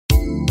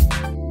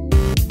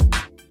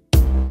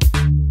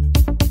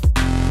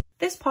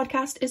This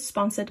podcast is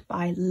sponsored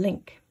by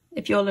Link.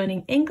 If you're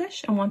learning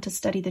English and want to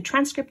study the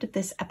transcript of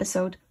this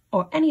episode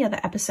or any other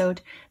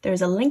episode, there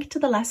is a link to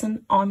the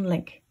lesson on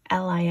Link,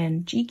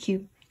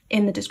 Lingq,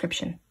 in the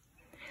description.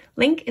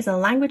 Link is a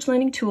language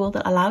learning tool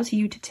that allows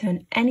you to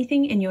turn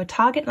anything in your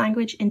target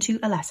language into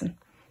a lesson.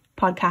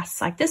 Podcasts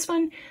like this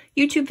one,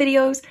 YouTube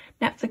videos,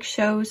 Netflix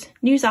shows,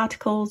 news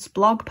articles,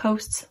 blog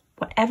posts,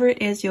 whatever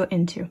it is you're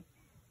into.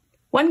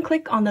 One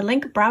click on the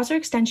Link browser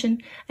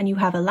extension and you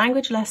have a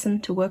language lesson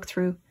to work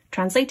through,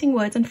 translating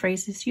words and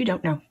phrases you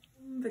don't know.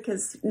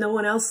 Because no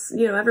one else,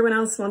 everyone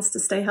else wants to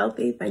stay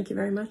healthy. Thank you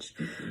very much.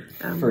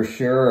 For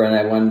sure. And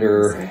I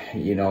wonder,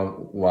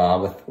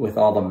 with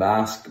all the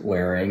mask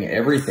wearing,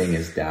 everything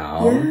is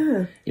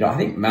down. Yeah. I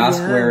think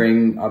mask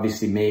wearing,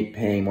 obviously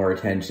paying more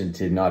attention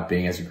to not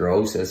being as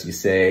gross as you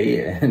say.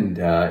 And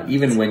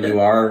even when you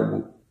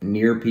are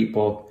near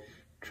people,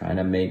 trying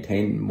to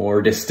maintain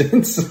more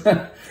distance.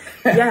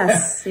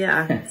 Yes,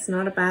 yeah, it's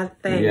not a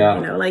bad thing. Yeah.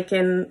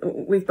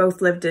 We've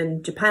both lived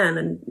in Japan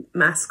and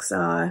masks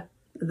are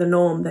the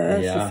norm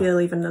there. Yeah. If you feel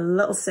even a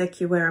little sick,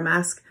 you wear a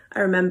mask. I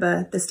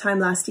remember this time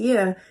last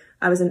year,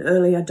 I was an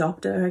early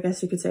adopter, I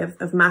guess you could say,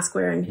 of mask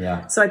wearing.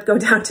 Yeah. So I'd go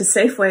down to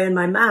Safeway in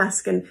my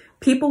mask and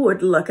people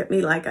would look at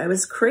me like I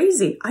was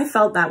crazy. I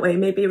felt that way.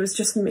 Maybe it was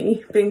just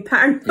me being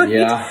paranoid.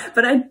 Yeah.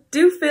 But I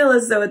do feel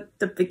as though at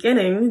the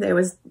beginning, there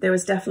was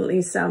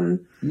definitely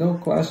some... No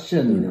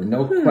question.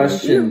 No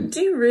question.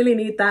 Do you really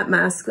need that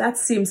mask? That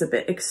seems a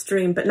bit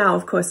extreme. But now,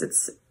 of course,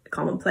 it's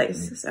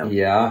commonplace. So.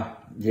 Yeah.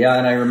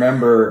 And I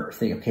remember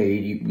thinking,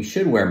 okay, we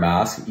should wear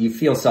masks. You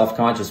feel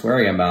self-conscious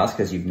wearing a mask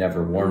because you've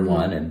never worn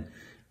one and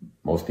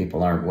most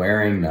people aren't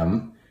wearing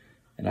them.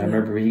 And I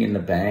remember being in the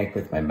bank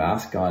with my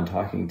mask on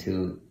talking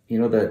to,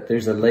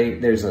 there's a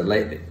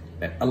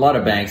lot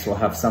of banks will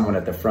have someone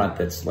at the front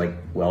that's like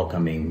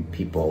welcoming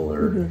people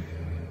or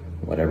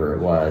whatever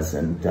it was.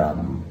 And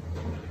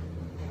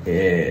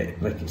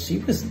she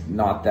was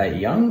not that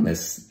young,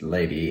 this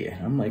lady.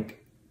 And I'm like,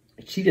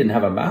 she didn't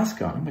have a mask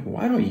on. I'm like,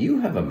 why don't you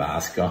have a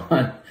mask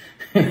on?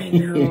 I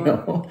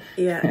know.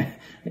 Yeah.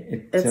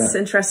 It's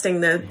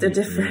interesting, the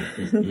different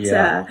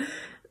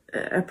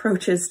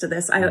approaches to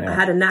this. I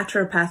had a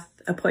naturopath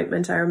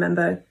appointment, I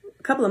remember,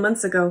 a couple of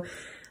months ago.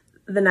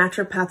 The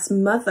naturopath's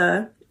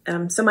mother,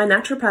 so my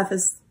naturopath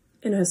is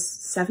in her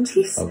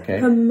 70s. Okay.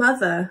 Her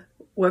mother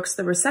works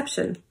the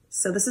reception.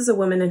 So this is a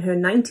woman in her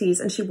 90s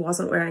and she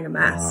wasn't wearing a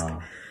mask.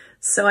 Wow.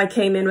 So I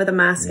came in with a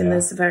mask and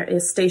there's a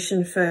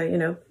station for,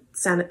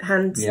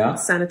 hand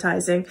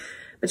sanitizing.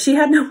 But she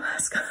had no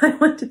mask. I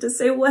wanted to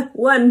say,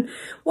 one,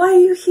 why are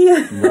you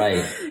here?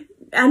 Right.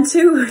 And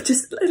two,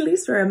 just at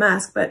least wear a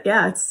mask. But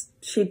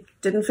she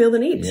didn't feel the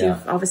need.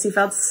 Yeah. She obviously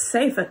felt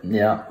safe.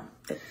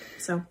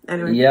 So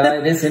anyway. Yeah,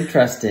 it is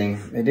interesting.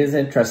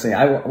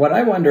 What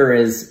I wonder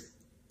is,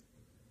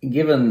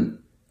 given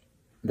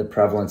the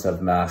prevalence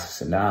of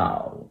masks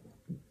now,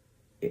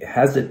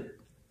 has it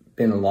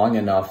been long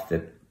enough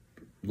that,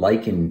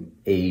 like in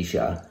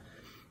Asia,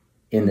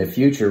 in the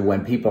future,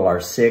 when people are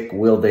sick,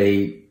 will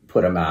they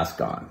put a mask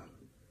on?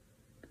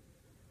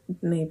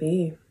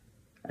 Maybe.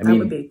 I mean,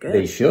 would be good.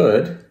 They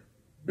should,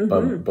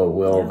 but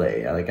will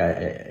they?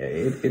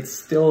 It's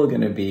still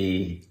going to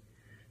be.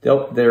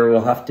 There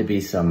will have to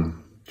be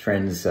some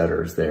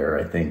trendsetters there,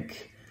 I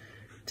think,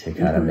 to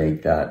kind of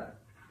make that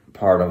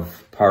part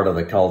of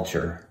the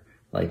culture,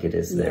 like it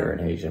is there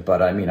in Asia.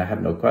 But I mean, I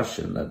have no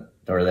question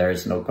there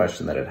is no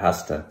question that it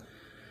has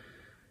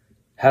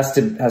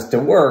to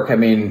work. I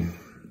mean,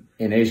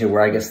 in Asia,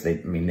 where I guess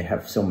they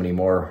have so many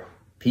more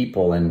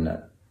people in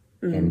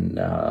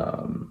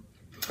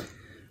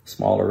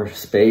smaller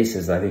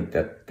spaces, I think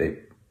that they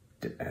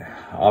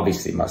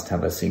obviously must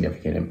have a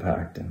significant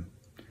impact, and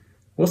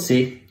we'll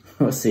see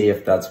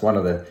if that's one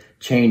of the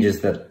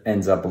changes that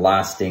ends up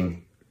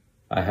lasting.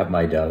 I have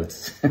my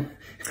doubts.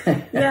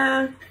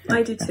 Yeah,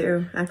 I do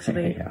too,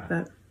 actually,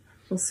 but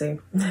we'll see.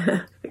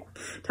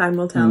 Time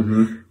will tell.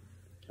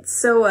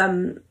 So,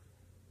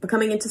 we're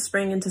coming into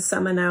spring, into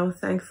summer now,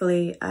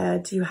 thankfully.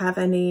 Do you have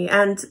any,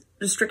 and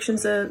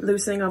restrictions are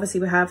loosening. Obviously,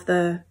 we have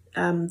the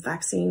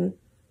vaccine.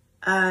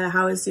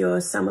 How is your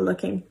summer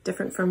looking?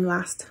 Different from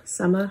last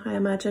summer, I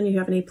imagine. You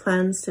have any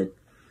plans to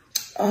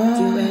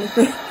do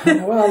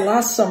anything? Well,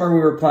 last summer we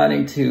were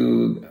planning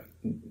to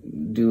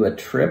do a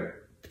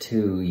trip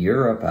to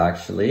Europe,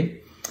 actually.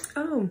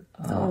 So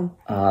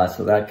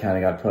that kind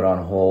of got put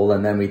on hold,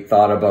 and then we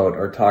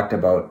talked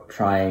about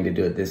trying to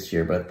do it this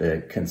year, but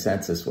the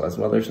consensus was,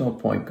 well, there's no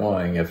point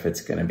going if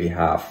it's going to be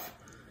half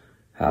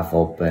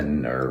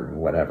open or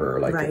whatever.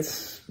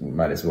 We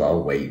might as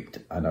well wait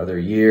another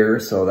year.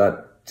 So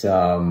that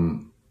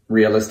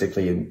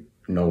realistically,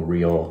 no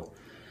real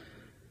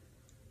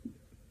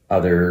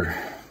other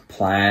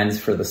plans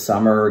for the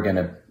summer are going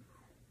to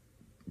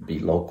be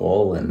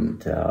local,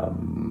 and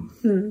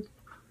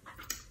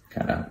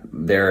kind of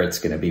there it's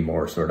going to be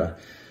more sort of,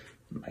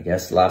 I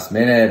guess, last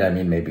minute. I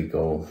mean, maybe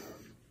go,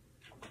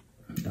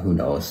 who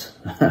knows,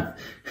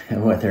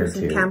 whether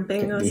to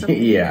camping or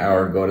something. Yeah,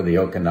 or go to the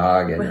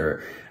Okanagan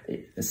or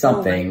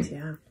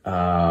something.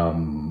 Oh,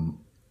 right,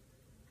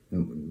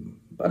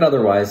 yeah. But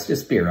otherwise,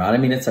 just be around. I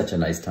mean, it's such a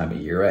nice time of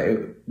year. I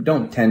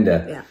don't tend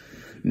to Yeah.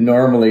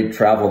 normally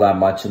travel that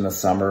much in the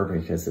summer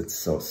because it's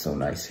so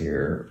nice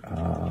here.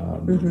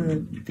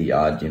 The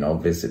odd,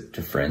 visit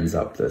to friends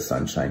up the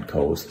Sunshine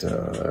Coast,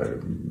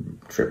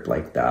 trip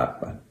like that,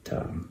 but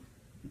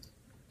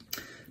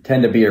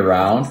tend to be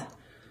around.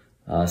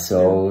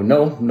 So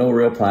no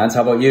real plans.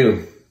 How about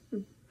you?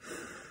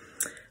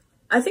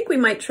 I think we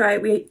might try.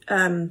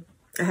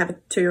 I have a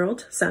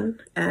 2-year-old son,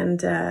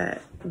 and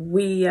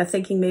we are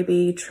thinking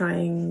maybe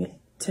trying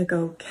to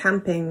go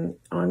camping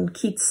on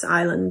Keats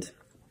Island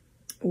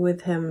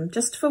with him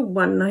just for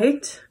one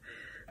night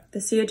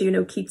this year. Do you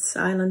know Keats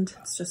Island?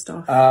 It's just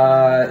off.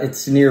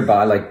 It's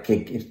nearby, like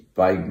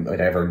by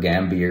whatever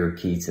Gambier or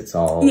Keats. It's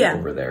all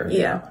over there.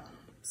 Yeah.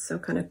 So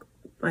kind of,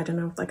 I don't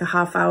know, like a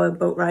half-hour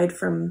boat ride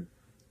from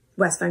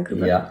West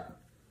Vancouver. Yeah.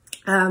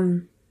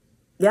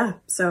 Yeah.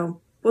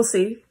 So we'll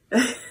see.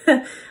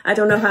 I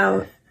don't know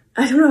how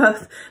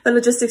the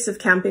logistics of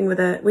camping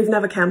we've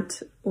never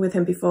camped with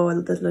him before.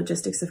 The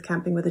logistics of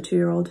camping with a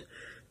 2-year-old.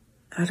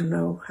 I don't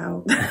know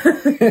how.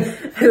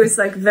 Who's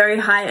like very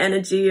high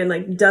energy and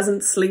like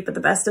doesn't sleep at the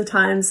best of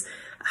times.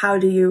 How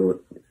do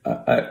you?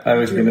 I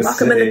was going to say.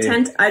 Lock him in the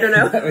tent. I don't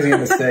know. I was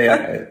going to say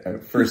I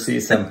foresee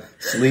some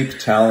sleep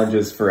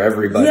challenges for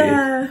everybody.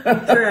 Yeah,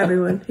 for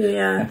everyone.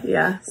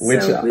 Yeah.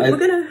 Which so we're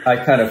gonna. I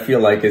kind of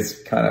feel like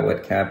is kind of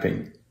what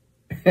camping.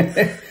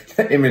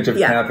 The image of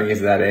camping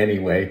is that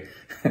anyway.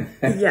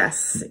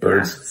 Yes.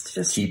 Birds it's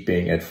just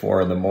cheeping at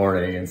 4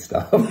 a.m. and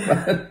stuff.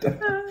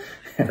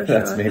 But,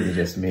 that's maybe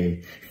just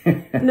me.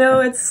 No,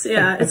 it's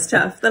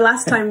tough. The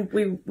last time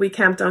we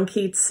camped on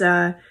Keats,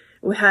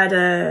 we had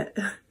a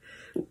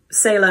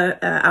Sailor,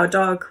 our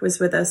dog, was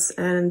with us,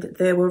 and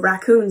there were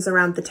raccoons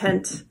around the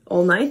tent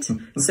all night.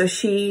 So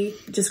she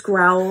just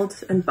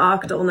growled and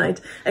barked all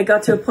night. It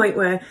got to a point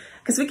where,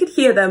 because we could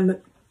hear them,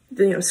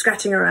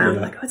 scratching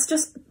around, like, oh, it's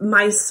just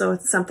mice or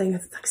something.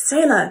 It's like,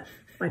 Sailor,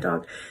 my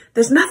dog,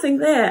 there's nothing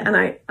there. And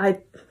I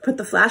put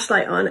the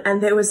flashlight on,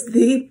 and there was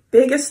the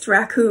biggest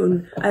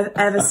raccoon I've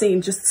ever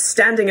seen just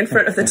standing in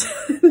front of the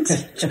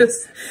tent,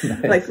 just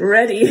like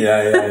ready.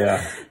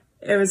 Yeah.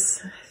 It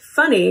was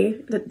funny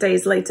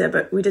days later,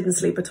 but we didn't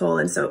sleep at all.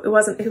 And so it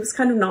was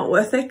kind of not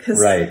worth it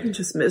because I'm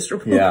just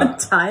miserable and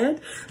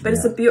tired. But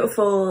it's a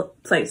beautiful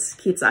place,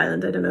 Keats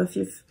Island. I don't know if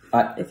you've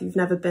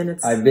never been.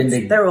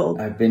 They're old.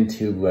 I've been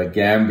to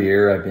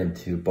Gambier, I've been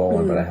to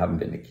Bowen, but I haven't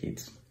been to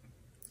Keats.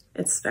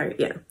 It's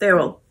they're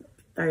all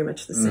very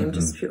much the same,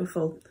 just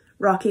beautiful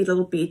rocky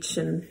little beach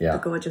and the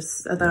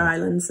gorgeous other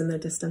islands in the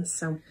distance.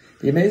 So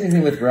the amazing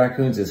thing with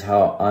raccoons is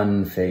how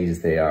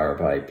unfazed they are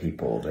by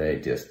people. They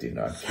just do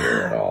not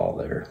care at all.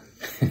 They're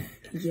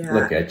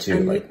look at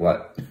you like,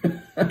 what?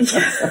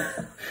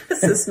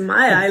 This is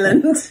my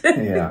island.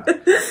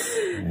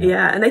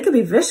 Yeah, and they can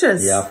be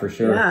vicious. Yeah, for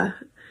sure. Yeah,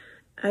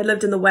 I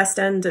lived in the West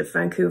End of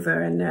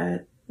Vancouver,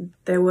 and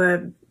there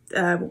were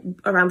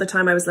around the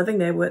time I was living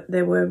there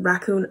were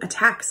raccoon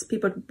attacks.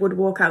 People would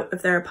walk out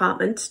of their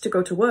apartment to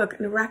go to work,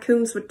 and the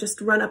raccoons would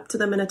just run up to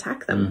them and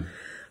attack them.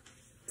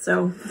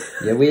 So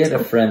we had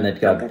a friend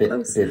that got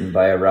bitten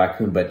by a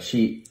raccoon, but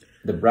the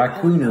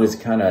raccoon was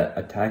kind of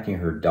attacking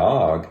her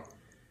dog,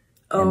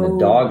 and the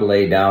dog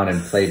lay down and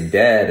played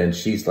dead, and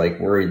she's like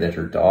worried that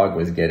her dog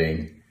was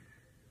getting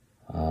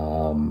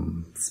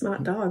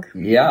smart dog.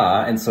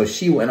 Yeah, and so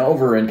she went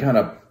over and kind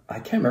of, I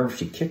can't remember if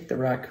she kicked the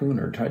raccoon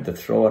or tried to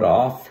throw it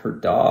off her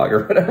dog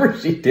or whatever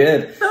she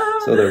did.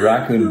 So the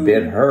raccoon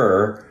bit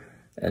her,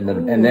 and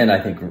then I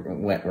think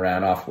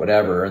ran off,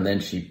 whatever. And then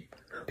she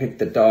picked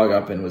the dog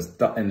up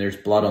and there's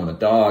blood on the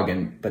dog,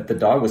 but the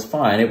dog was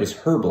fine. It was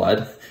her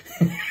blood.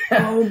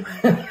 Oh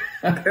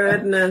my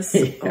goodness!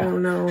 Yeah. Oh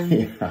no!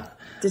 Yeah.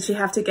 Did she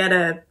have to get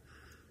a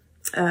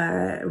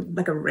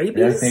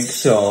rabies? I think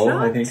so.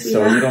 shot?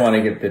 You don't want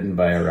to get bitten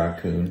by a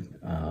raccoon.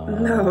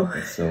 No.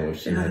 So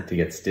she had to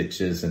get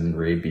stitches and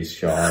rabies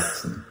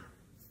shots.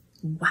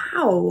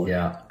 Wow.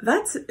 Yeah.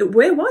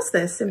 Where was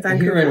this in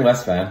Vancouver? Here in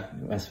West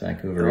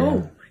Vancouver. Oh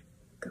my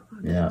God.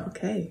 Yeah.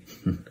 Okay.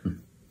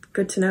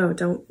 Good to know.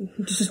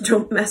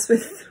 Don't mess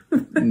with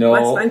No,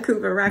 West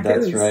Vancouver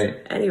raccoons. That's right.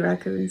 Any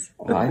raccoons.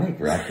 Well, I think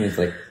raccoons,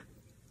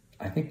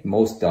 I think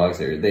most dogs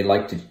they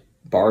like to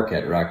bark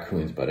at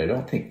raccoons, but I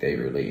don't think they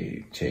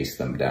really chase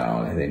them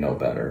down. They know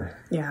better.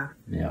 Yeah.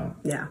 Yeah.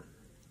 Yeah.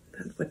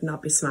 That would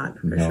not be smart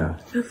for No.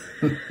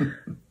 sure.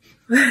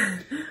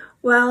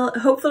 Well,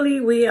 hopefully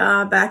we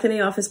are back in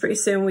the office pretty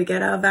soon. We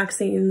get our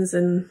vaccines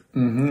and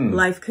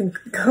life can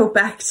go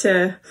back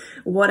to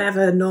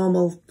whatever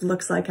normal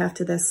looks like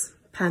after this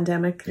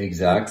pandemic.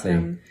 Exactly.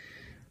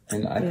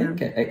 And I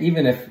think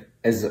even if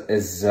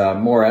as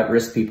more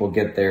at-risk people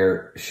get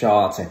their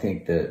shots, I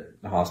think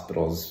that the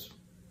hospitals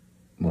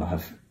will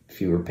have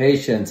fewer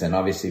patients and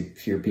obviously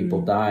fewer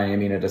people dying. I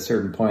mean, at a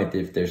certain point,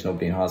 if there's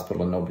nobody in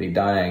hospital and nobody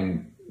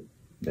dying,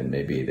 then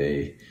maybe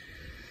they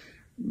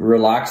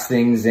relax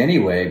things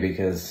anyway,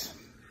 because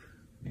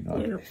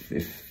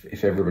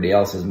if everybody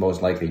else is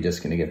most likely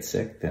just going to get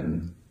sick,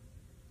 then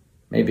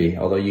maybe.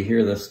 Although you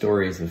hear the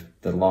stories of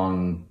the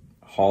long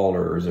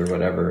haulers or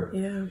whatever.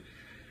 Yeah.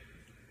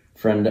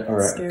 friend or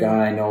a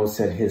guy I know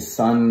said his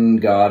son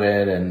got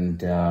it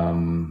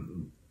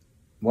and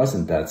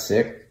wasn't that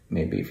sick.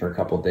 Maybe for a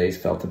couple of days,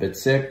 felt a bit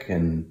sick,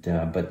 and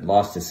but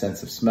lost his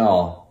sense of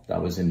smell.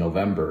 That was in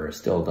November.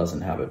 Still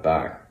doesn't have it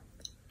back.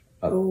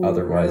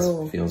 Otherwise,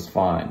 feels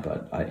fine.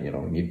 But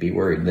you'd be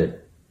worried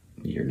that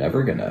you're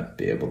never gonna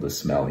be able to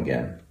smell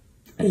again.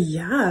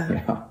 Yeah.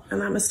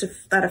 And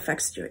that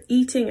affects your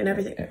eating and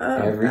everything.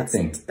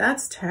 Everything.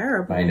 That's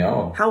terrible. I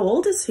know. How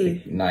old is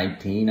he?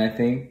 19, I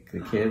think,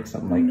 the kid,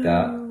 something like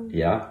that.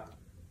 Yeah.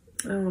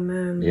 Oh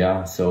man.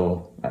 Yeah.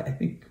 So I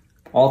think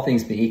all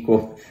things being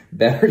equal,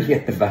 better to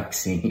get the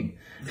vaccine.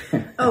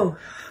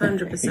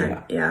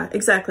 100%. Yeah,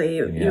 exactly.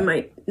 You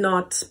might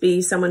not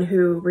be someone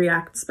who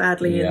reacts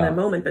badly in the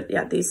moment, but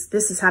this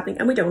is happening,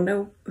 and we don't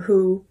know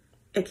who.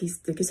 Like you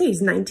say,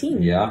 he's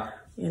 19. Yeah.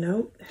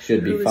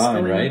 Should be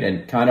fine, right?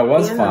 And kind of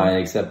was fine,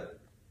 except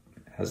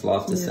has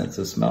lost his sense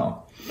of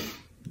smell.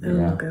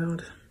 Oh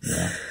God.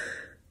 Yeah.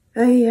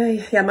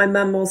 Yeah, my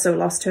mum also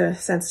lost her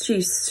sense.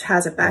 She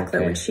has it back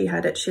though. When she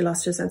had it, she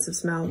lost her sense of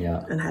smell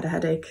and had a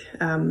headache.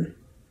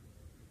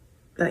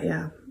 But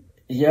yeah.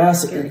 Yeah,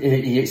 so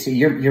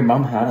your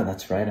mum had it.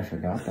 That's right. I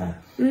forgot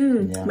that.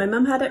 My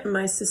mum had it and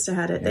my sister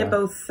had it.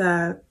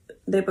 Yeah.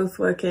 They both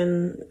work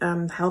in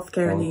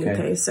healthcare in the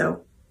UK,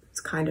 so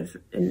it's kind of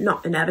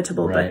not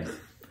inevitable, but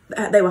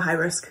they were high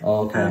risk.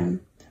 Okay.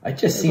 It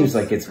just seems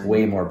like it's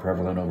way more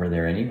prevalent over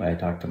there anyway. I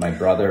talked to my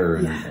brother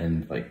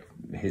and like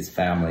his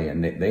family,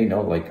 and they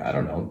know, like, I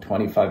don't know,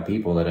 25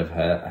 people that have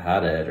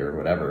had it or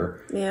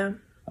whatever. Yeah.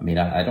 I mean,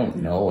 I don't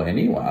know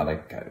anyone,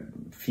 like a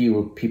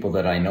few people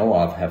that I know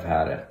of have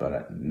had it,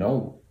 but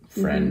no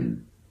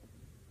friend,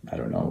 I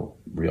don't know,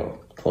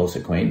 real close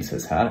acquaintance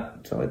has had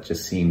it. So it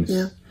just seems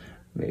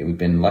we've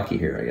been lucky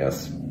here, I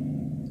guess.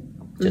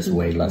 Just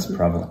way less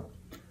prevalent.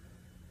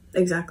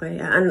 Exactly,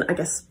 yeah. And I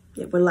guess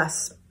we're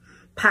less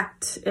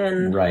packed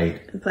in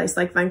a place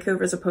like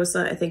Vancouver as opposed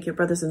to, I think your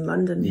brother's in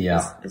London,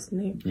 isn't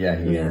he? Yeah,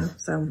 he is.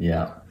 So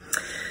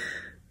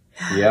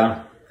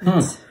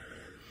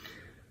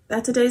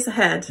better days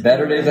ahead.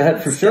 Better days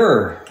ahead for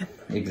sure.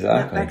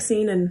 Exactly.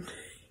 Vaccine and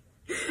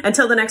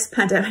until the next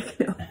pandemic.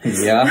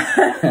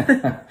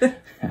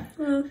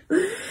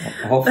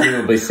 Hopefully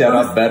we'll be set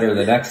up better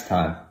the next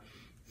time.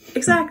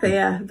 Exactly,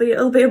 yeah.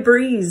 It'll be a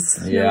breeze.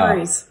 No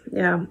worries.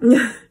 Yeah.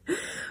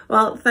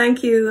 Well,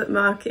 thank you,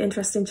 Mark.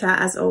 Interesting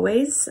chat as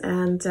always.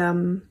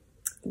 And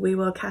we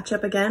will catch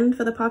up again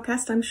for the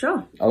podcast, I'm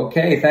sure.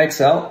 Okay, thanks,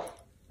 Elle.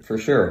 For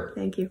sure.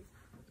 Thank you.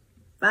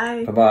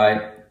 Bye.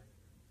 Bye-bye.